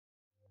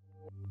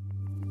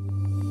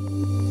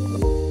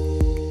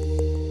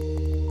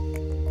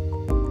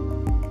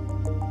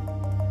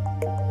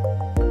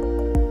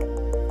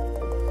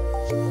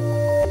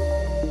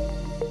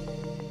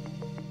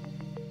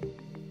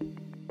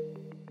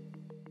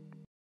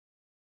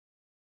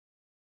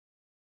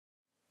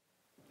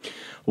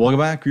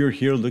Welcome back. We are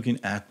here looking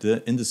at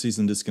the indices,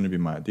 and this is going to be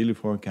my daily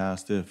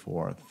forecast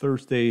for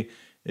Thursday,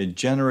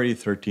 January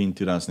 13,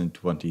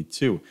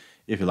 2022.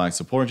 If you like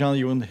support our channel,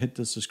 you want to hit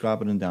the subscribe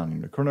button down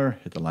in the corner,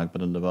 hit the like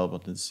button, the bell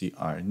button to see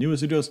our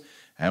newest videos,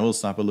 and we'll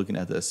start by looking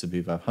at the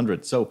S&P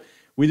 500. So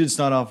we did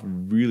start off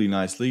really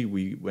nicely.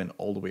 We went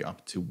all the way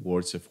up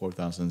towards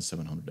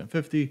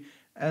 4,750,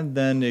 and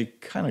then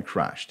it kind of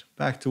crashed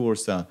back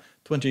towards the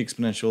 20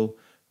 exponential,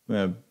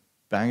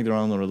 banged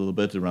around a little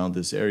bit around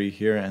this area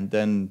here, and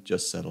then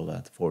just settled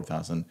at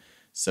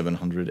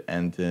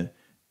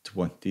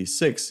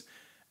 4,726.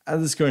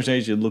 At this current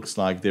stage, it looks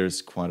like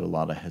there's quite a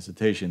lot of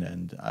hesitation,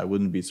 and I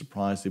wouldn't be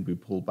surprised if we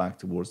pull back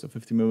towards the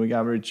 50 moving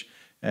average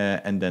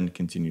and then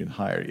continue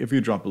higher. If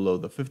you drop below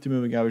the 50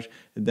 moving average,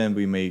 then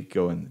we may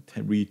go and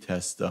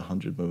retest the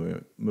 100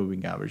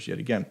 moving average yet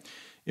again.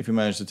 If we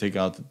manage to take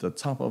out the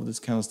top of this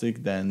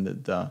candlestick, then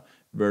the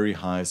very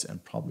highs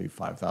and probably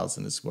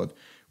 5,000 is what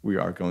we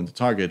are going to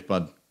target,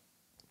 but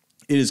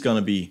it is going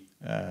to be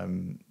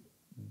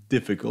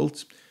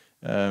difficult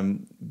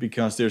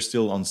because there's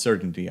still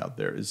uncertainty out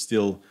there. It's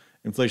still,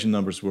 inflation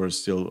numbers were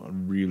still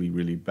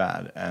really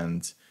bad,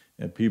 and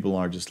people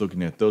are just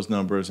looking at those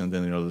numbers, and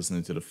then they're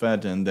listening to the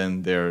Fed, and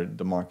then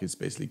the market's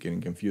basically getting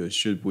confused.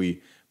 Should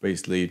we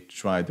basically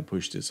try to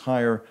push this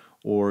higher,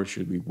 or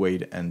should we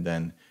wait and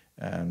then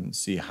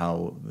see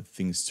how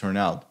things turn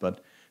out?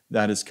 But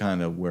that is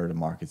kind of where the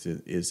market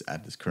is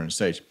at this current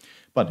stage.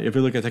 But if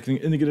we look at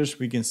technical indicators,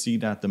 we can see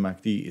that the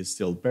MACD is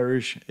still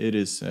bearish. It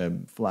is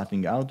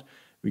flattening out.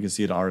 We can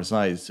see the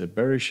RSI is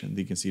bearish, and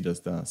you can see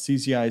that the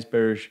CCI is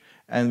bearish,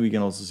 and we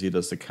can also see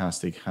that the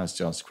stochastic has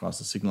just crossed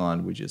the signal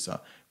line, which is a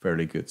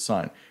fairly good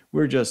sign.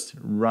 We're just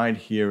right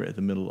here at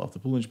the middle of the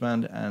Bollinger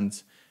Band,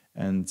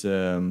 and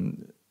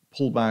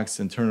pullbacks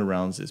and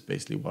turnarounds is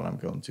basically what I'm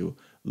going to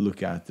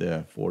look at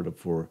for the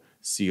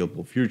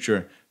foreseeable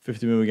future.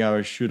 50 moving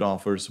average should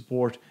offer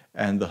support,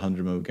 and the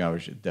 100 moving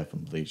average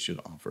definitely should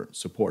offer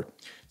support.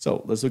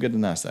 So let's look at the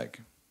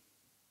Nasdaq.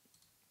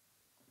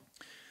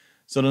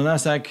 So the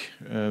Nasdaq,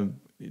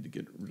 need to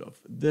get rid of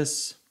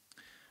this.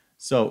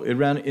 So it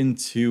ran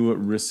into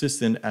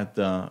resistance at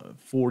the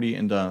 40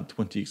 and the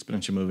 20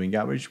 exponential moving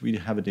average. We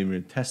haven't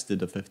even tested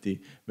the 50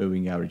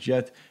 moving average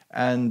yet,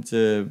 and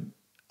a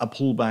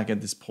pullback at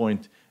this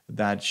point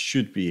that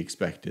should be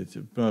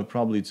expected,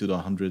 probably to the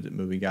 100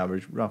 moving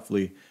average,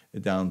 roughly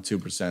down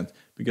 2%,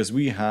 because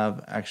we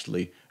have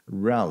actually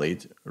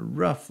rallied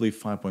roughly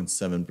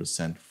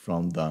 5.7%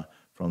 from the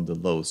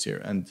lows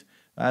here, and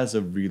that's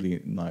a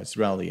really nice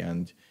rally,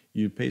 and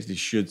you basically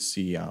should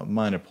see a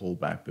minor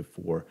pullback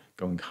before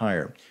going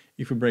higher.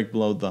 If we break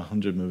below the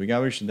 100 moving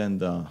average, then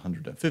the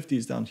 150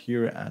 is down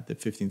here at the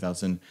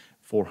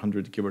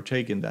 15,400 give or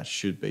take, and that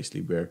should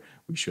basically where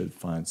we should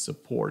find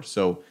support.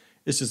 So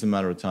it's just a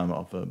matter of time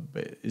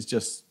it's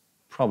just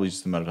probably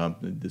just a matter of time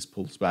that this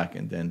pulls back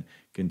and then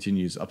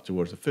continues up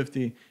towards the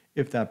 50.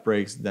 If that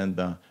breaks, then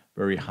the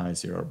very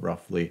highs here are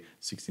roughly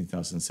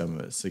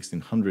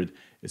 16,100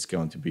 is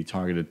going to be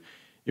targeted.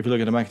 If you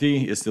look at the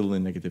MACD, it's still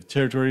in negative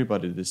territory,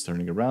 but it is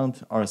turning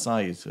around.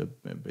 RSI is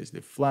basically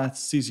flat,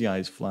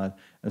 CCI is flat,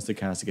 and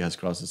stochastic has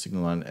crossed the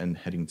signal line and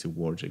heading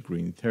towards a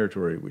green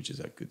territory, which is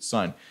a good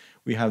sign.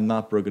 We have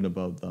not broken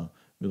above the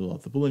middle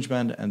of the Bollinger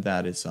Band, and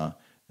that is a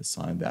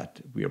sign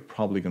that we are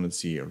probably going to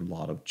see a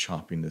lot of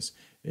choppiness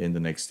in the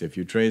next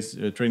few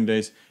trading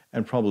days,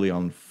 and probably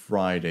on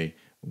Friday,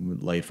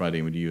 late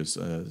Friday, when the US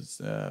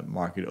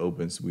market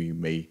opens, we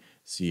may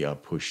see a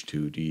push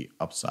to the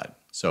upside.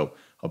 So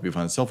hope you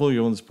find it helpful.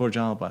 You want to support the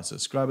channel by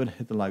subscribing,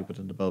 hit the like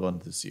button, the bell button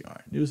to see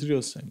our news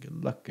videos, and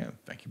good luck, and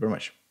thank you very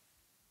much.